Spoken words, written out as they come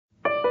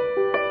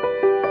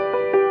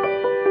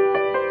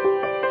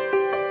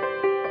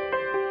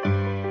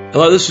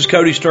Hello, this is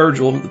Cody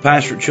Sturgill, the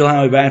pastor at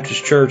Chilhowee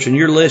Baptist Church, and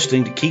you're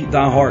listening to Keep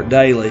Thy Heart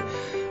Daily,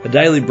 a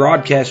daily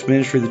broadcast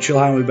ministry of the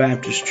Chilhowee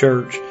Baptist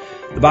Church.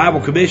 The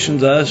Bible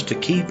commissions us to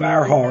keep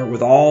our heart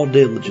with all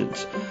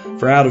diligence,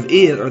 for out of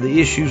it are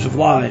the issues of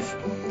life.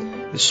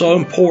 It's so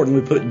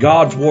important we put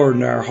God's Word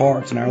into our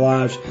hearts and our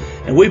lives,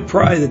 and we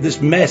pray that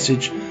this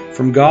message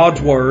from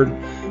God's Word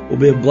will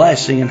be a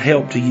blessing and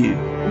help to you.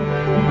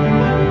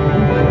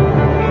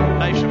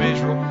 Nation of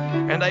Israel,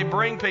 and they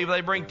bring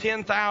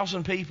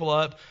 10,000 people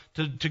up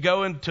to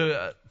go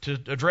into to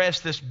address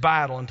this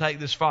battle and take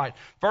this fight.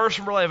 Verse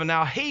number 11,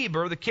 now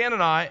Heber, the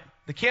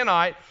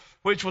Kenite,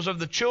 which was of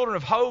the children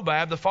of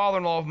Hobab, the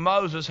father-in-law of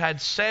Moses, had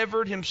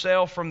severed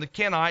himself from the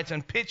Kenites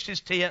and pitched his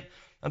tent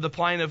on the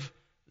plain of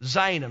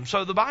Zanim.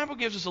 So the Bible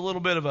gives us a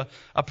little bit of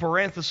a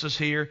parenthesis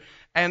here,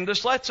 and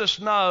this lets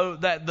us know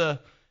that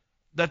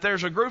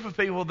there's a group of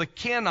people, the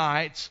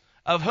Kenites,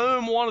 of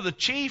whom one of the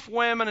chief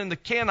women in the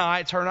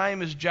Kenites, her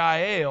name is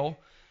Jael,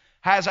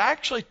 has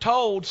actually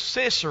told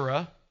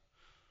Sisera,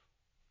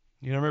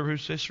 you remember who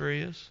Sisera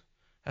is?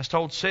 Has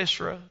told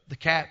Sisera, the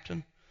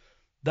captain,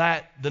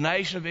 that the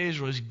nation of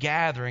Israel is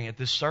gathering at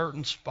this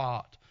certain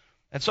spot.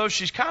 And so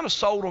she's kind of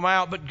sold them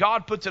out, but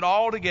God puts it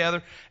all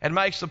together and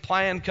makes the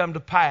plan come to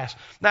pass.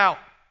 Now,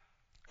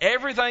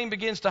 everything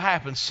begins to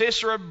happen.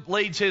 Sisera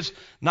leads his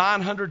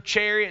 900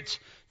 chariots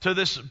to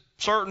this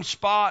certain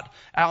spot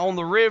out on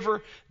the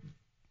river.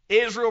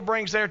 Israel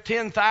brings their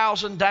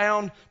 10,000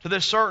 down to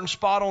this certain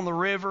spot on the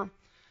river.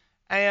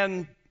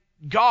 And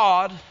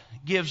God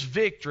gives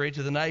victory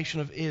to the nation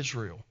of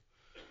Israel.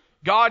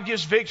 God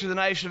gives victory to the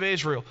nation of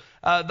Israel.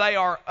 They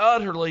are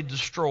utterly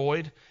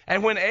destroyed.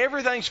 And when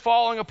everything's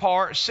falling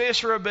apart,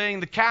 Sisera,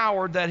 being the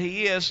coward that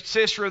he is,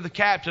 Sisera the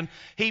captain,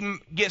 he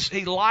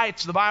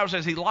lights, the Bible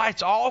says, he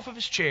lights off of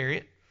his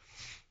chariot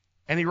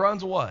and he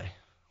runs away.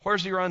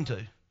 Where's he run to?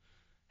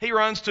 He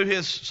runs to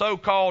his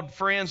so-called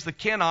friends, the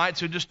Kenites,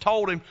 who just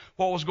told him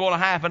what was going to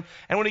happen.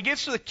 And when he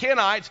gets to the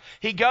Kenites,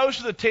 he goes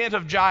to the tent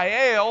of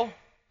Jael.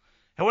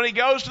 And when he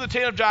goes to the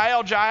tent of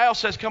Jael, Jael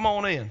says, come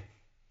on in.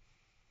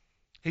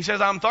 He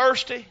says, I'm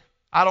thirsty.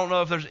 I don't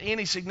know if there's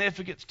any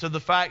significance to the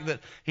fact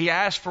that he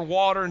asked for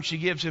water and she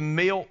gives him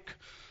milk.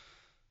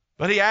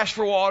 But he asked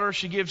for water,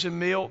 she gives him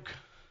milk.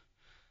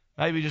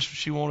 Maybe just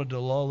she wanted to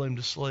lull him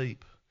to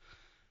sleep.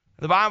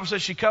 The Bible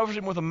says she covers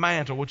him with a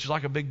mantle, which is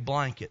like a big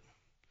blanket.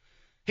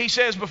 He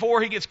says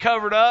before he gets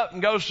covered up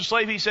and goes to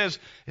sleep, he says,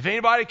 if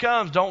anybody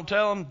comes, don't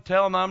tell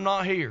them I'm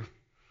not here.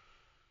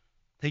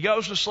 He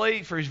goes to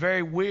sleep for he's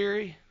very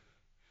weary.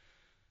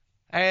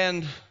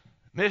 And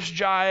Miss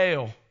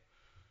Jael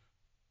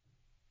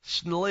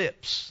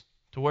slips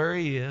to where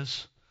he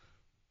is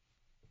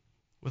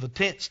with a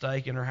tent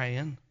stake in her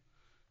hand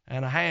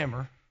and a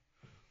hammer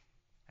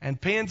and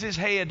pins his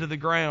head to the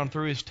ground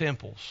through his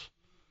temples.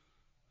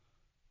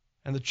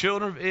 And the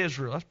children of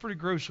Israel, that's pretty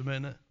gruesome,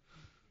 isn't it?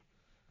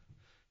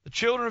 The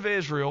children of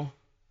Israel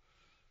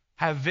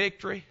have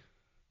victory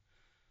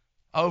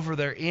over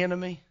their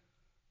enemy,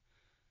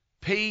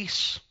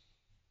 peace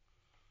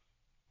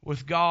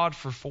with God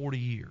for 40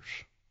 years.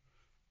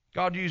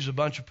 God used a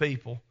bunch of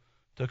people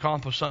to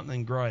accomplish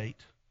something great.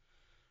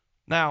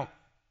 Now,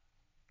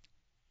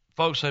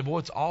 folks say, boy,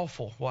 it's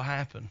awful what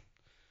happened.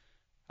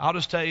 I'll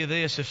just tell you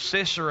this, if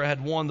Sisera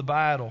had won the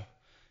battle,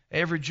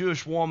 every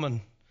Jewish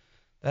woman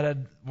that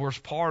was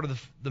part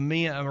of the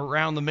men,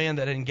 around the men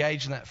that had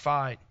engaged in that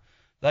fight,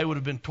 they would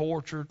have been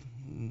tortured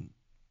and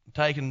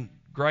taken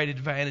great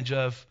advantage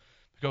of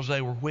because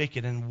they were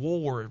wicked, and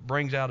war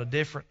brings out a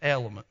different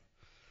element.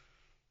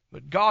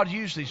 But God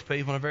used these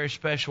people in a very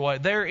special way.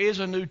 There is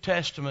a New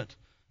Testament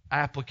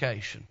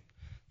application.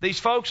 These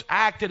folks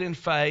acted in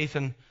faith,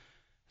 and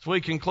as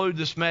we conclude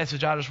this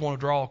message, I just want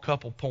to draw a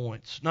couple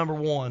points. Number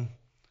one,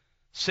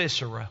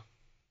 Sisera.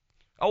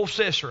 Oh,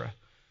 Sisera.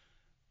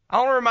 I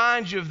want to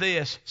remind you of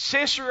this.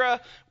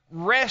 Sisera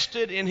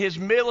rested in his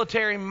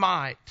military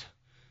might.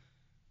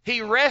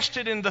 He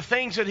rested in the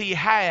things that he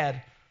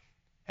had,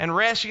 and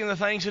resting in the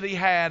things that he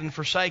had and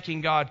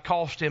forsaking God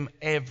cost him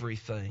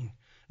everything.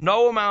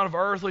 No amount of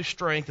earthly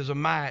strength is a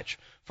match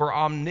for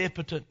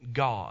omnipotent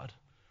God.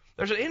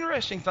 There's an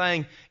interesting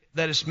thing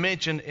that is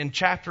mentioned in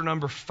chapter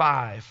number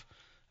 5.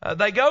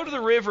 They go to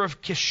the river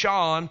of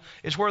Kishon,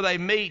 is where they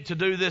meet to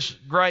do this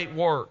great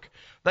work.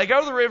 They go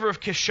to the river of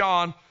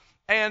Kishon,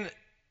 and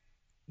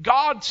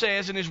God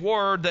says in His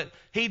Word that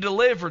He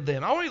delivered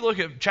them. I want you to look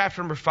at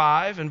chapter number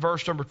 5 and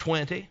verse number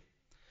 20.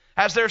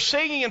 As they're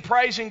singing and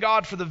praising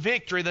God for the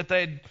victory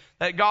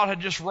that God had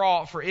just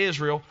wrought for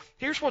Israel,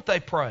 here's what they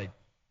prayed.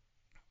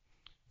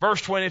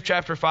 Verse 20 of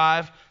chapter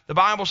 5, the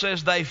Bible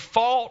says, they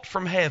fought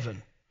from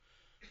heaven.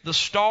 The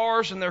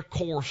stars in their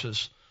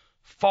courses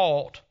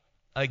fought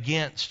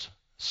against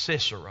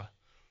Sisera.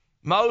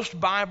 Most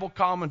Bible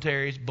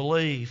commentaries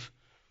believe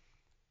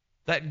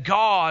that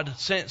God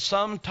sent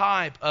some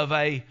type of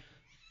a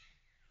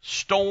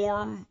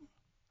storm,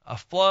 a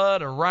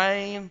flood, a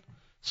rain,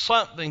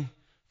 something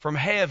from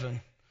heaven,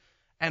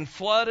 and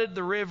flooded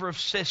the river of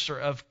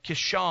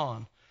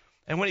Kishon.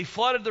 And when he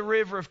flooded the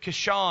river of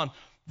Kishon,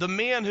 the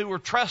men who were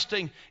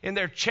trusting in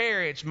their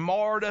chariots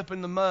marred up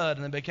in the mud,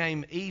 and they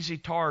became easy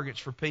targets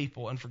for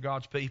people and for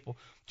God's people.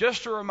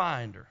 Just a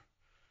reminder,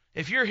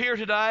 if you're here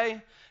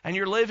today and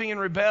you're living in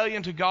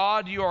rebellion to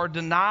God, you are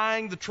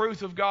denying the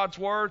truth of God's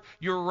Word,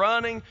 you're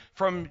running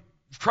from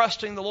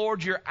trusting the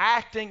Lord, you're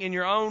acting in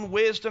your own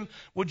wisdom,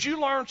 would you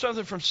learn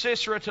something from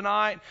Sisera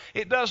tonight?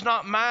 It does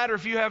not matter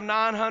if you have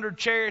 900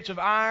 chariots of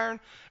iron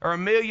or $1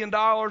 million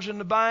in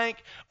the bank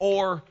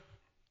or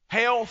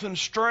health and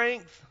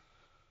strength,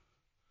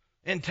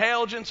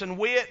 intelligence and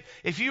wit.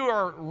 If you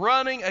are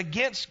running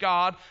against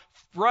God,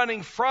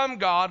 running from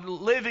God,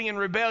 living in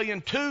rebellion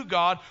to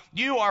God,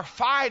 you are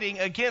fighting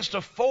against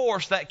a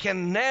force that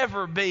can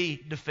never be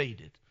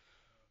defeated.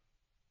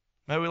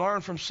 May we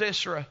learn from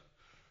Sisera.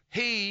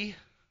 He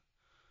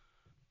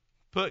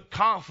put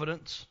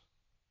confidence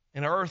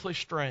in earthly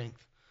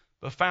strength,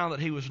 but found that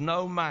he was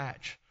no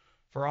match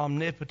for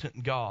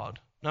omnipotent God.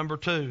 Number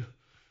 2,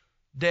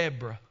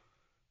 Deborah.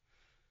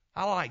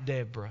 I like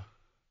Deborah.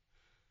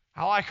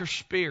 I like her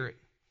spirit.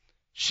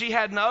 She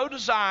had no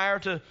desire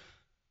to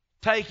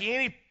take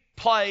any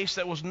place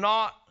that was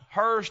not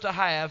hers to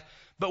have,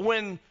 but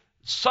when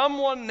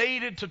someone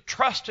needed to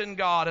trust in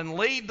God and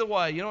lead the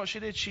way, you know what she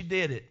did? She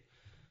did it.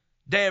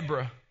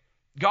 Deborah.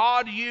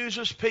 God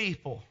uses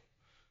people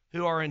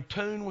who are in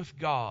tune with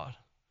God.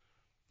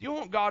 You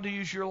want God to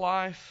use your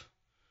life?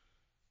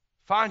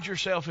 Find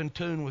yourself in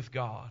tune with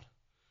God.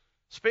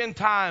 Spend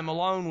time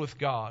alone with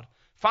God.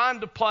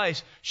 Find a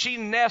place. She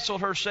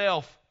nestled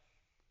herself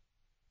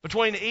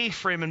between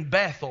Ephraim and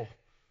Bethel.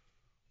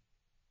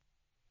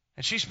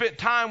 And she spent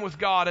time with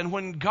God. And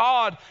when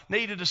God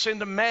needed to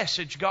send a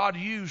message, God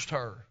used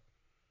her.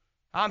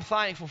 I'm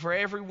thankful for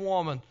every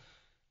woman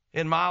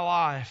in my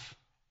life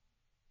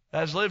that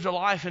has lived a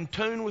life in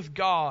tune with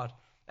God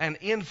and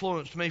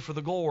influenced me for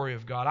the glory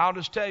of God. I'll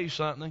just tell you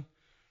something.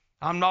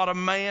 I'm not a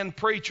man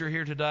preacher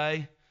here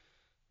today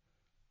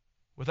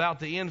without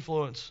the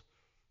influence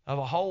of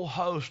a whole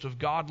host of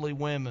godly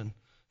women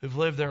who've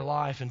lived their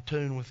life in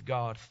tune with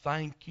God.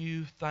 Thank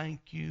you,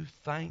 thank you,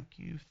 thank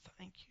you,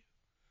 thank you.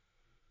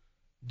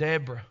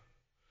 Deborah.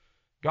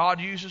 God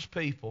uses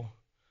people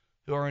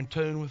who are in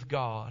tune with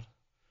God.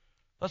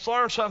 Let's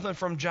learn something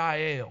from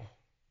Jael.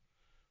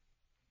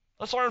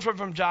 Let's learn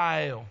from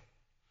Jael.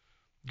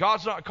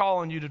 God's not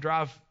calling you to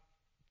drive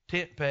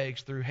tent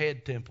pegs through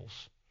head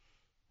temples.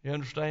 You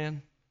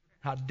understand?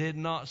 I did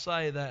not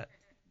say that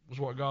was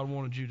what God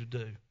wanted you to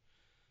do.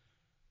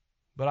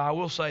 But I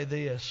will say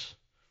this.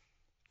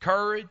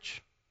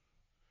 Courage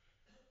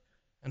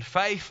and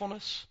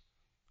faithfulness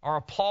are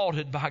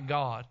applauded by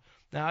God.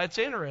 Now, it's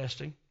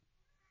interesting.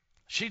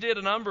 She did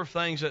a number of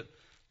things that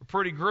were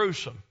pretty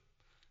gruesome.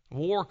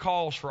 War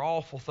calls for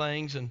awful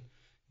things, and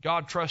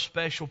God trusts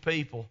special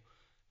people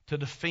to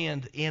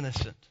defend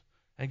innocent.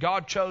 And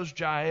God chose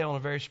Jael in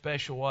a very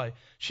special way.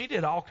 She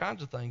did all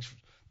kinds of things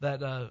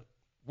that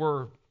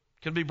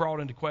could be brought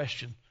into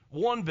question.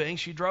 One being,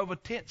 she drove a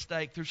tent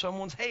stake through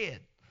someone's head.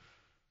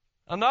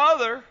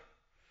 Another,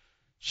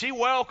 she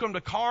welcomed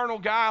a carnal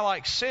guy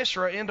like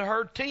Sisera into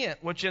her tent,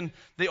 which in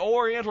the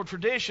Oriental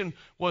tradition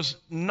was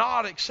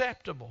not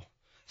acceptable.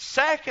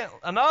 Second,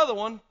 another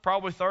one,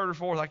 probably third or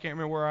fourth, I can't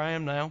remember where I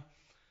am now.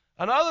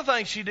 Another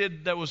thing she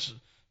did that was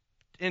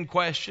in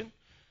question,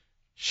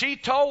 she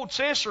told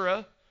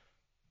Sisera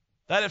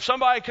that if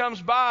somebody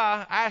comes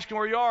by asking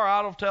where you are,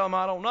 I'll tell them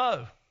I don't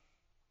know.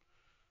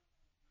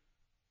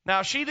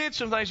 Now, she did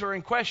some things that were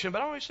in question,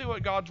 but I want to see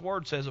what God's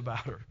Word says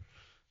about her.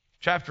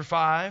 Chapter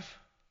 5.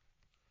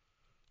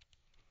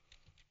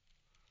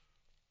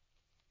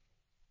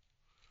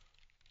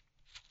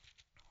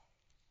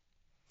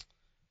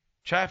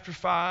 Chapter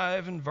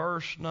 5 and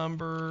verse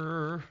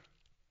number,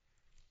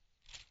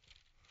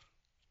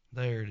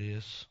 there it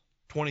is,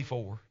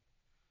 24.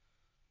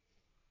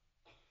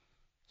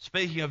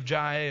 Speaking of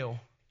Jael,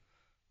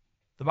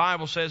 the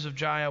Bible says of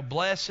Jael,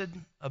 blessed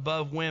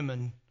above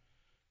women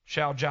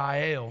shall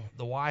Jael,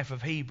 the wife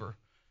of Heber,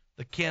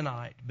 the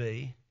Kenite,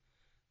 be.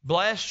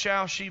 Blessed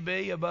shall she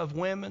be above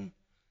women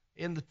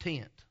in the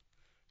tent.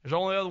 There's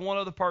only one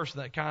other person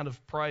that kind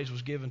of praise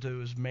was given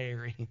to is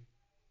Mary,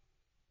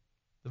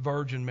 the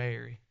Virgin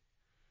Mary.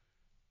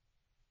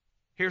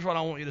 Here's what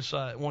I want you to say.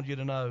 I want you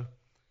to know.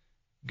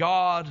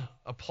 God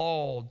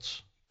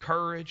applauds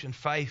courage and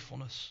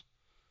faithfulness.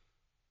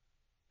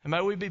 And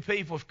may we be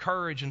people of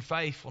courage and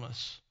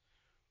faithfulness.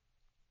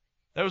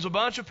 There was a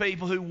bunch of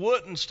people who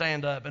wouldn't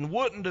stand up and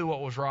wouldn't do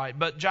what was right.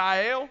 But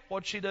Jael,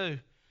 what'd she do?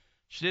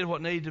 She did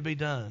what needed to be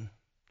done.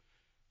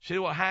 She did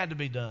what had to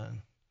be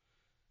done.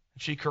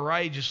 She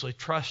courageously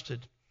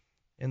trusted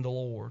in the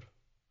Lord.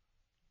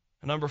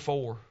 And number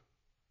 4,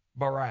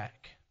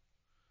 Barak.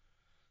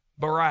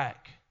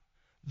 Barak.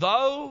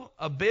 Though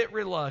a bit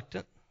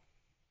reluctant,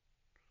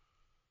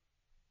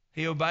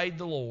 he obeyed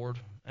the Lord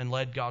and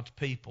led God's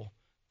people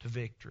to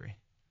victory.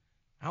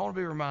 I want to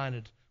be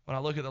reminded when I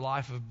look at the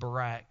life of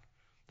Barak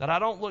that I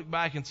don't look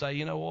back and say,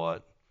 you know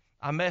what,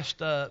 I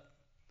messed up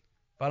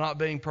by not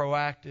being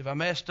proactive. I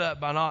messed up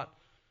by not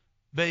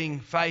being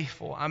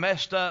faithful. I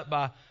messed up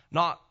by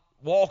not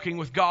walking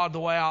with God the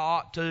way I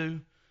ought to.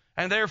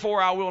 and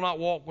therefore I will not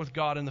walk with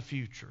God in the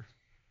future.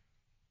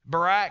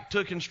 Barak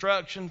took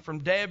instruction from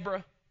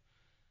Deborah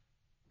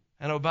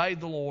and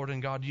obeyed the Lord,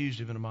 and God used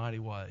him in a mighty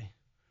way.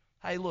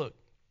 Hey, look,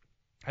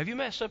 have you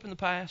messed up in the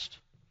past?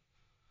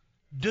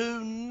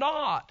 Do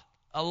not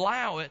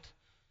allow it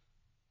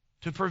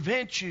to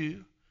prevent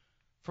you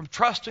from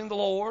trusting the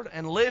Lord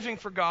and living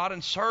for God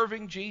and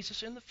serving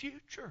Jesus in the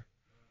future.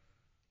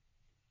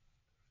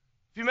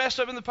 If you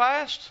messed up in the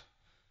past,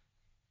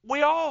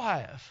 we all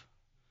have.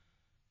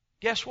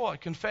 Guess what?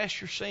 Confess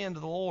your sin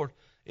to the Lord.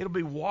 It'll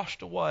be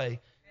washed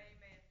away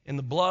in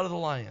the blood of the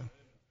Lamb.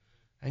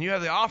 And you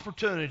have the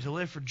opportunity to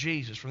live for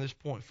Jesus from this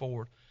point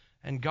forward.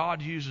 And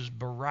God uses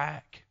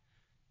Barak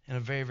in a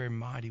very, very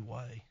mighty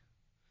way.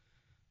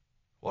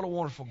 What a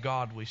wonderful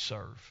God we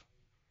serve.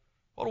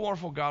 What a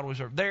wonderful God we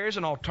serve. There is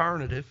an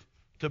alternative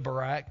to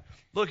Barak.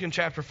 Look in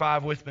chapter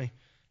 5 with me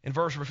in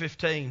verse number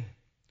 15.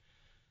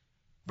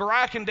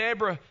 Barak and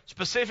Deborah,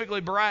 specifically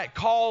Barak,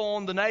 call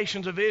on the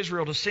nations of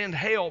Israel to send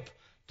help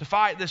to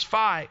fight this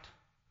fight.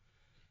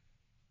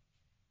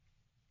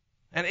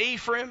 And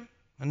Ephraim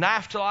and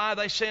Naphtali,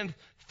 they send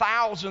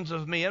thousands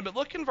of men. But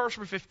look in verse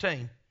number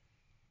 15.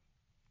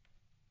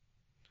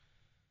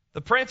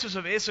 The princes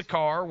of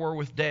Issachar were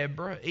with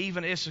Deborah,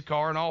 even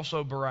Issachar and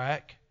also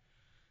Barak.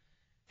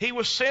 He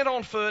was sent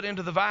on foot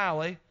into the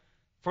valley.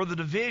 For the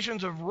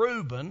divisions of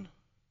Reuben,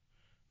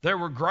 there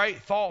were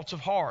great thoughts of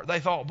heart. They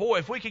thought, boy,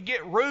 if we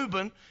get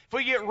Reuben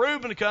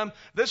to come,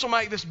 this will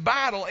make this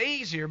battle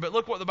easier. But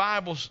look what the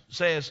Bible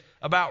says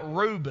about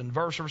Reuben,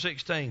 verse number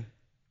 16.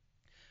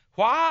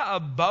 Why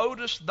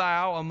abodest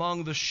thou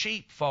among the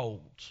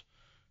sheepfolds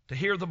to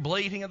hear the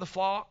bleating of the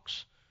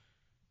flocks?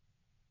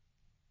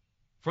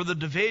 For the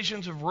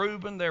divisions of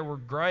Reuben, there were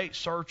great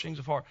searchings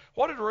of heart.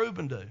 What did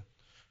Reuben do?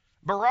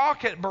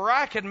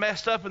 Barak had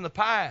messed up in the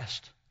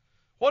past.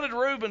 What did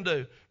Reuben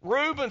do?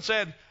 Reuben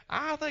said,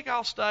 I think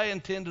I'll stay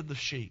and tend to the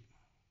sheep.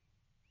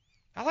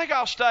 I think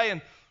I'll stay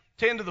and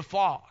tend to the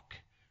flock.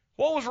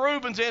 What was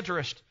Reuben's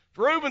interest?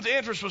 Reuben's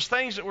interest was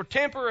things that were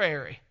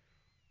temporary.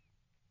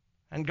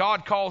 And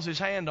God calls his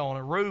hand on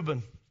it.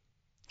 Reuben,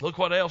 look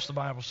what else the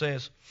Bible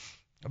says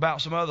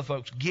about some other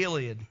folks.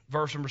 Gilead,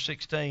 verse number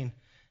 16.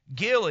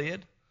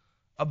 Gilead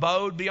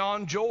abode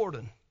beyond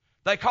Jordan.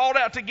 They called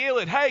out to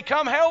Gilead, hey,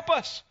 come help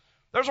us.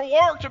 There's a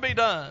work to be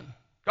done.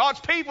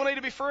 God's people need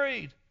to be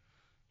freed.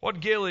 What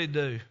did Gilead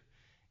do?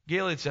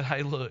 Gilead said,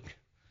 hey, look,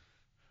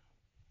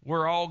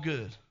 we're all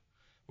good.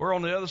 We're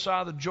on the other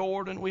side of the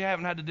Jordan. We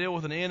haven't had to deal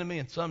with an enemy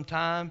in some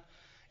time.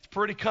 It's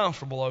pretty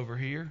comfortable over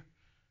here.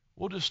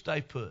 We'll just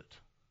stay put.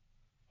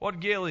 What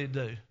did Gilead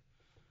do?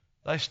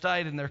 They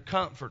stayed in their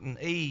comfort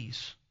and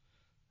ease.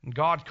 And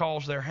God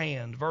calls their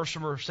hand. Verse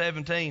number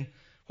 17.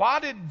 Why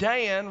did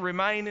Dan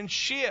remain in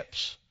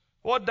ships?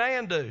 What did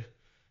Dan do?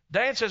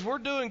 Dan says, we're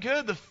doing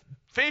good. The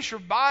fish are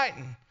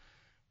biting.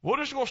 We're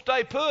just going to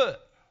stay put.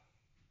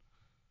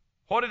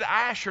 What did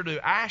Asher do?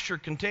 Asher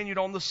continued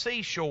on the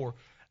seashore.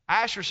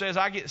 Asher says,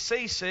 I get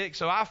seasick,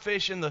 so I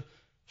fish in the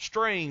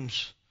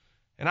streams.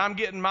 And I'm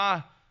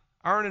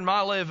earning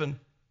my living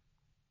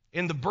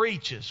in the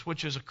breaches,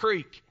 which is a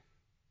creek.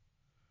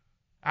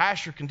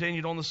 Asher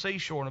continued on the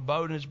seashore and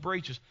abode in his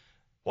breaches.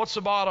 What's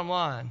the bottom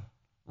line?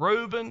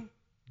 Reuben,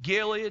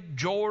 Gilead,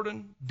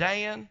 Jordan,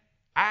 Dan,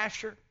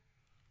 Asher.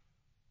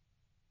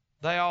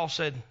 They all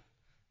said,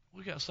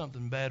 we got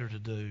something better to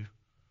do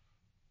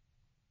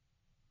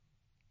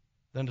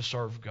than to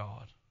serve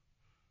God.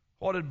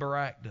 What did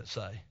Barak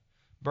say?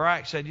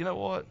 Barak said, you know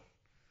what?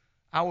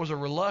 I was a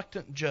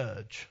reluctant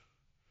judge.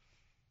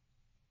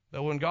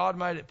 But when God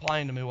made it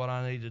plain to me what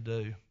I needed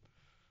to do,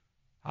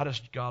 I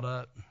just got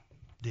up,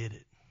 did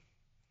it.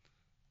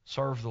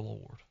 Served the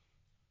Lord.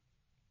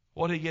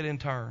 What did he get in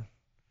turn?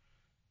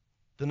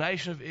 The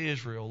nation of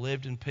Israel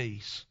lived in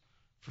peace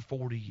for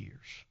 40 years.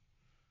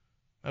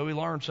 Now we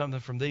learned something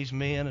from these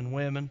men and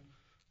women.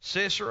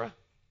 Sisera,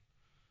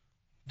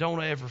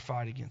 don't ever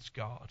fight against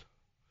God.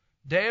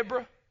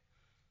 Deborah,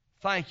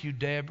 thank you,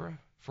 Deborah,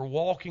 for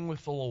walking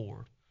with the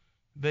Lord,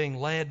 being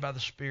led by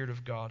the Spirit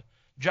of God.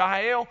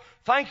 Jael,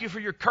 thank you for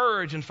your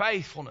courage and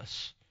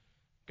faithfulness.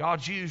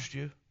 God's used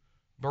you.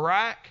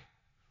 Barak,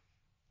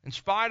 in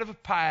spite of a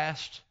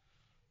past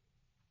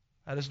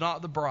that is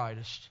not the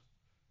brightest,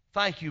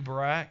 thank you,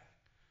 Barak,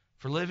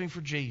 for living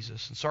for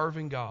Jesus and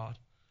serving God.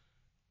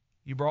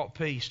 You brought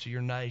peace to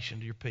your nation,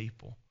 to your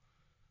people.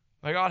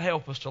 May God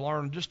help us to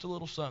learn just a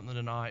little something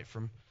tonight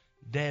from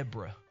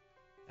Deborah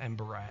and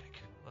Barak.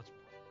 Let's pray.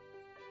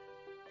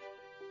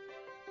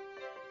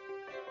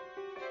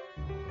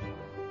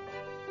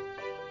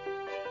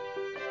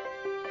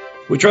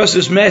 We trust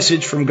this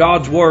message from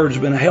God's Word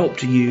has been a help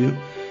to you.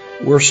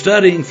 We're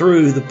studying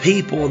through the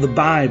people of the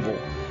Bible.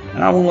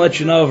 And I want to let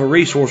you know of a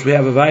resource we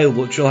have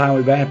available at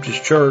Chilhowee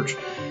Baptist Church.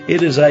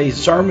 It is a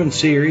sermon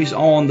series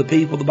on the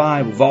people of the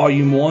Bible.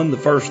 Volume 1, the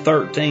first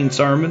 13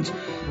 sermons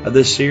of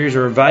this series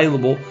are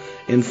available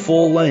in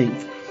full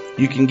length.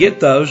 You can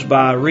get those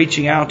by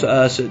reaching out to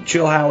us at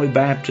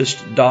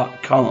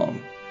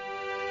chilhoweebaptist.com.